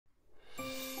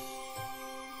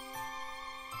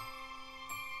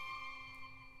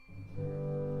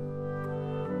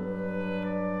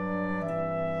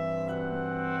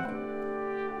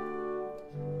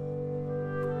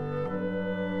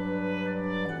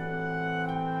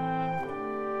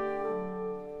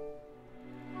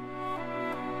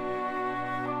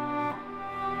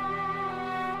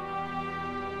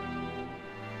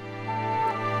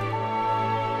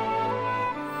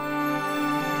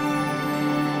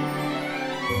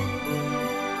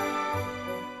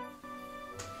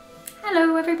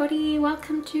everybody,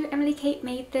 welcome to Emily Kate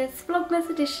Made This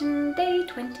Vlogmas edition, day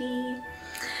 20.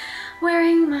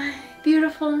 Wearing my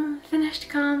beautiful finished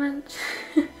garment.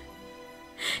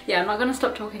 Yeah, I'm not gonna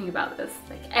stop talking about this,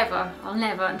 like ever. I'll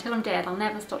never, until I'm dead, I'll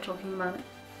never stop talking about it.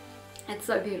 It's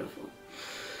so beautiful.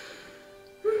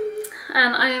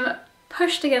 And I am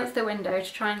pushed against the window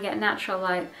to try and get natural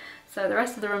light, so the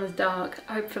rest of the room is dark.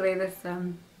 Hopefully this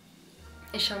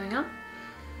is showing up.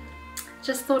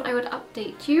 Just thought I would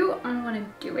update you on what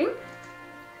I'm doing,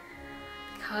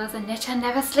 because a knitter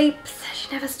never sleeps,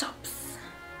 she never stops.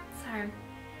 So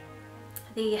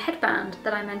the headband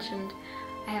that I mentioned,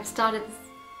 I have started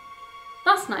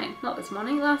last night, not this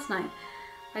morning, last night.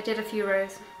 I did a few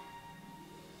rows.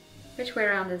 Which way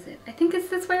around is it? I think it's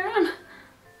this way around.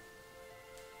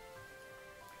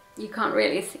 You can't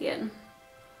really see it.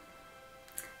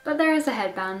 But there is a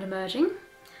headband emerging,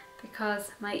 because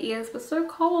my ears were so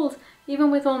cold, even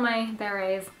with all my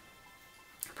berets.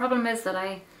 The problem is that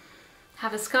I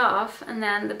have a scarf and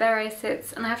then the beret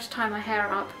sits and I have to tie my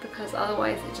hair up, because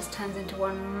otherwise it just turns into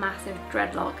one massive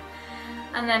dreadlock.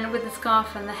 And then with the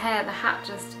scarf and the hair, the hat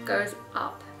just goes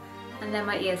up and then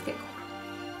my ears get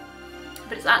cold.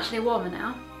 But it's actually warmer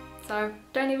now, so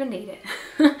don't even need it.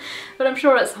 But I'm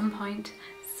sure at some point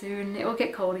soon it will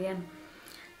get cold again.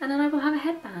 And then I will have a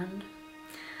headband.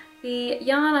 The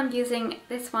yarn I'm using,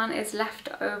 this one is left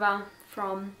over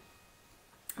from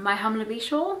my Humblebee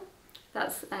shawl.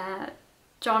 That's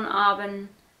John Arbon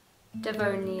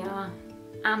Devonia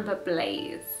Amber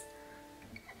Blaze.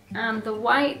 And the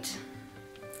white,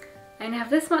 I only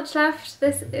have this much left.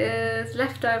 This is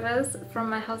leftovers from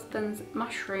my husband's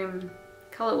mushroom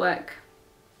colourwork.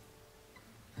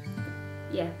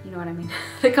 Yeah, you know what I mean.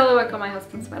 The colourwork on my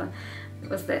husband's sweater, it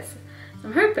was this. So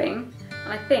I'm hoping,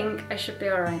 and I think I should be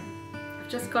alright. I've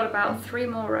just got about 3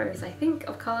 more rows, I think,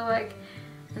 of colourwork,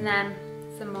 and then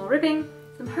some more ribbing.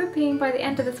 So I'm hoping by the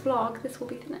end of this vlog this will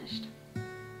be finished.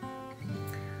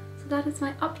 So that is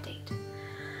my update.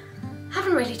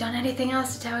 Haven't really done anything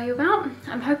else to tell you about.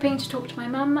 I'm hoping to talk to my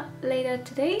mum later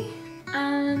today,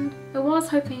 and I was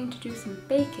hoping to do some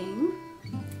baking,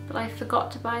 but I forgot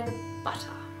to buy the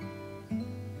butter.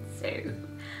 So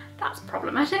that's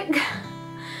problematic.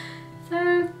 So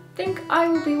I think I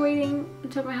will be waiting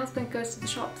until my husband goes to the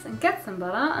shops and gets some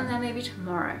butter, and then maybe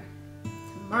tomorrow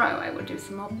I will do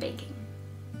some more baking.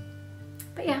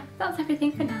 But yeah, that's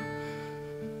everything for now.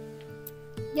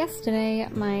 Yesterday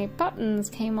my buttons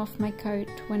came off my coat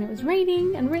when it was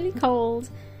raining and really cold,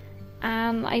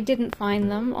 and I didn't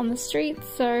find them on the street,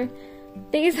 so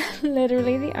these are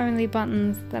literally the only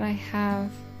buttons that I have.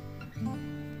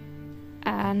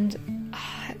 And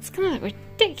it's gonna look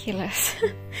ridiculous.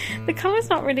 The colour's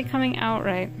not really coming out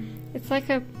right. It's like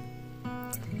a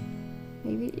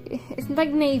it's like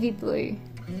navy blue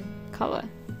colour,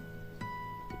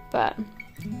 but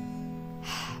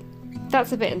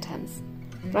that's a bit intense.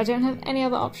 But I don't have any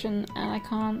other option, and I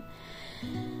can't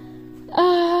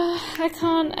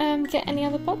get any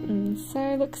other buttons, so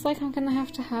it looks like I'm gonna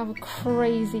have to have a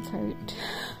crazy coat.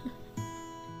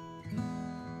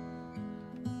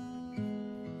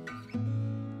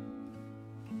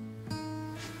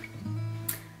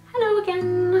 Hello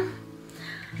again!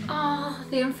 Oh,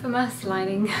 the infamous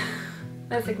lining.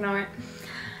 Let's ignore it.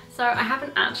 So I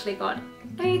haven't actually got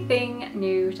anything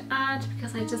new to add,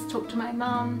 because I just talked to my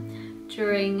mum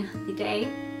during the day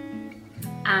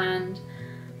and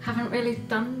haven't really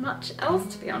done much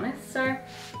else, to be honest. So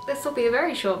this will be a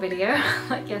very short video,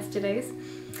 like yesterday's.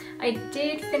 I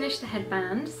did finish the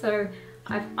headband, so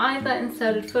I've either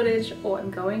inserted footage or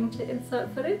I'm going to insert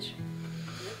footage.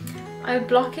 I'm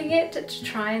blocking it to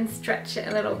try and stretch it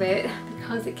a little bit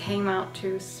because it came out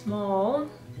too small.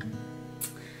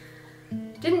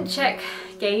 Didn't check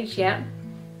gauge yet,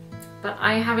 but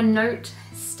I have a note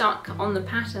stuck on the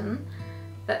pattern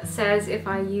that says if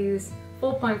I use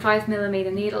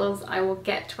 4.5mm needles I will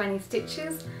get 20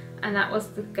 stitches, and that was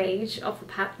the gauge of the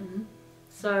pattern.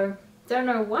 So don't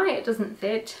know why it doesn't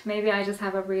fit. Maybe I just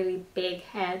have a really big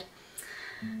head.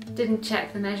 Didn't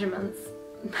check the measurements.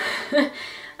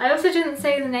 I also didn't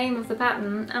say the name of the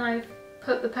pattern, and I've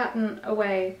put the pattern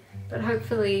away, but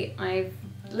hopefully I've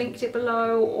linked it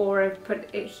below or I've put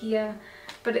it here.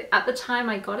 But at the time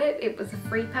I got it, it was a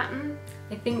free pattern.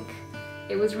 I think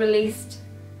it was released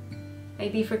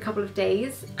maybe for a couple of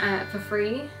days for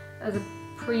free as a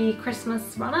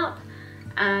pre-Christmas run-up,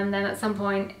 and then at some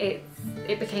point it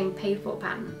became a paid-for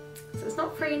pattern. So it's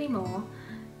not free anymore,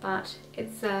 but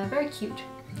it's very cute,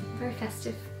 very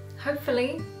festive.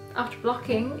 Hopefully after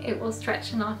blocking it will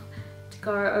stretch enough to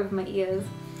go over my ears,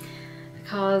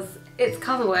 because it's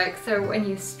colourwork, so when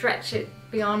you stretch it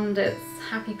beyond its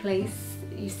happy place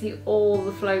you see all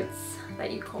the floats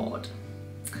that you caught.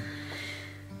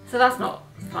 So that's not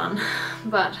fun,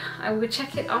 but I will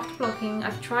check it after blocking.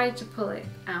 I've tried to pull it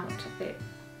out a bit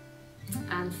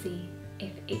and see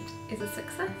if it is a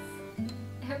success.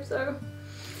 I hope so.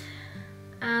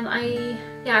 And I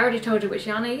already told you which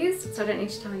yarn I used, so I don't need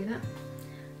to tell you that.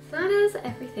 So that is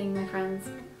everything, my friends.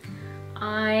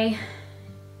 I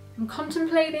am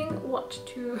contemplating what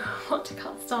to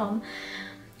cast on.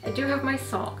 I do have my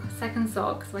sock, second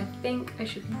sock, so I think I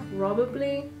should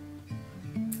probably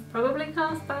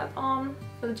cast that on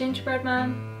for the gingerbread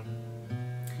man.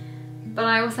 But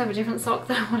I also have a different sock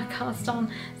that I want to cast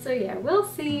on. So yeah, we'll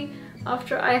see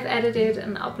after I've edited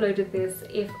and uploaded this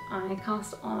if I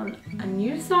cast on a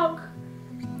new sock,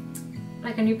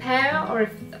 like a new pair, or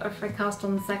if I cast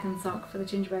on the second sock for the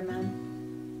gingerbread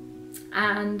man.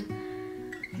 And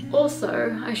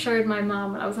also, I showed my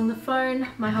mum when I was on the phone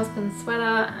my husband's sweater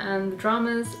and the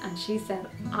dramas, and she said,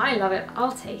 I love it,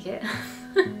 I'll take it.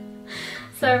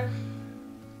 So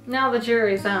now the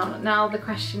jury's out. Now the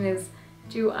question is,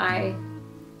 do I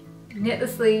knit the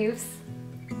sleeves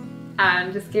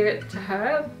and just give it to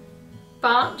her?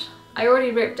 But I already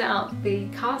ripped out the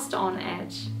cast on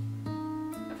edge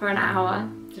for an hour.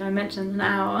 Did I mention an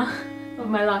hour of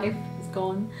my life is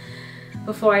gone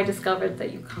before I discovered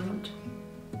that you can't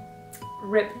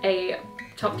rip a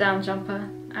top-down jumper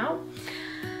out.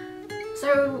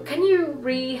 So can you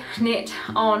re-knit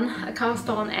on a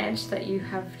cast-on edge that you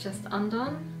have just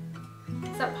undone?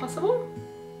 Is that possible?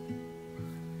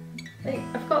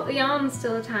 I've got the yarn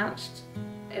still attached.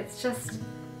 It's just,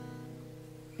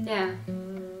 yeah.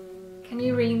 Can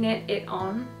you re-knit it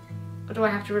on? Or do I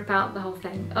have to rip out the whole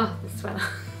thing? Oh, the sweater.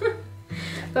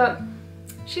 But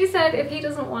she said if he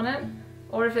doesn't want it,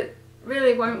 or if it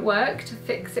really won't work to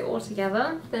fix it all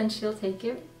together, then she'll take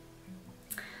it.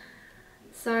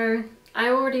 So I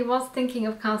already was thinking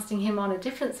of casting him on a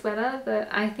different sweater that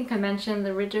I think I mentioned,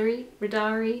 the Reindeer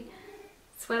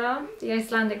sweater, the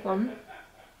Icelandic one.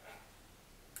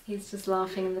 He's just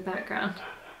laughing in the background.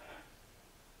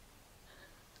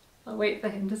 I'll wait for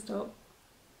him to stop.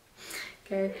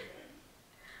 Okay.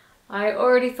 I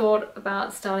already thought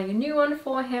about starting a new one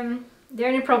for him. The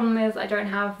only problem is I don't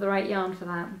have the right yarn for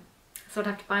that. So I'd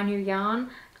have to buy new yarn,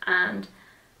 and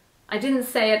I didn't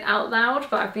say it out loud,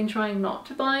 but I've been trying not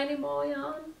to buy any more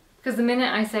yarn. Because the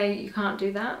minute I say you can't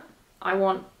do that, I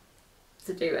want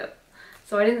to do it.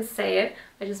 So I didn't say it,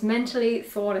 I just mentally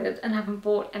thought it and haven't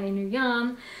bought any new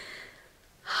yarn.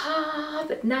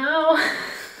 But now,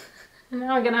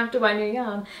 now I'm gonna have to buy new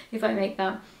yarn if I make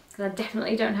that. Because I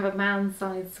definitely don't have a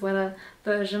man-sized sweater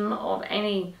version of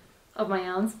any of my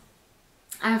yarns.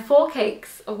 I have 4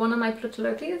 cakes of one of my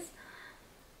Plutolokis,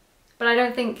 but I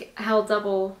don't think held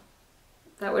double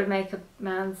that would make a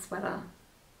man's sweater.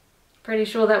 Pretty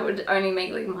sure that would only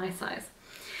make like my size.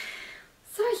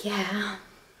 So yeah.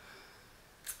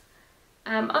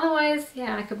 Otherwise,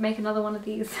 yeah, I could make another one of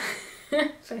these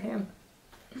for him.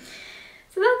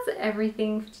 So that's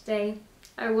everything for today.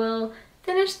 I will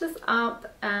finish this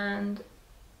up and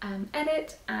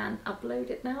edit and upload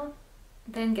it now.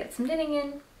 Then get some knitting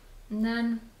in,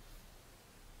 and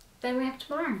then we have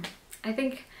tomorrow. I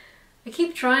think I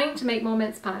keep trying to make more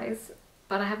mince pies,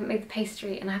 but I haven't made the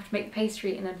pastry, and I have to make the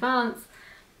pastry in advance.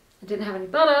 I didn't have any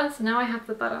butter, so now I have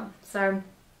the butter. So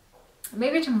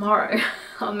maybe tomorrow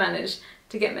I'll manage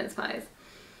to get mince pies.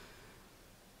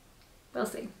 We'll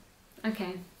see.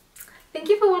 Okay. Thank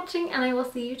you for watching, and I will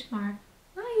see you tomorrow.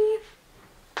 Bye!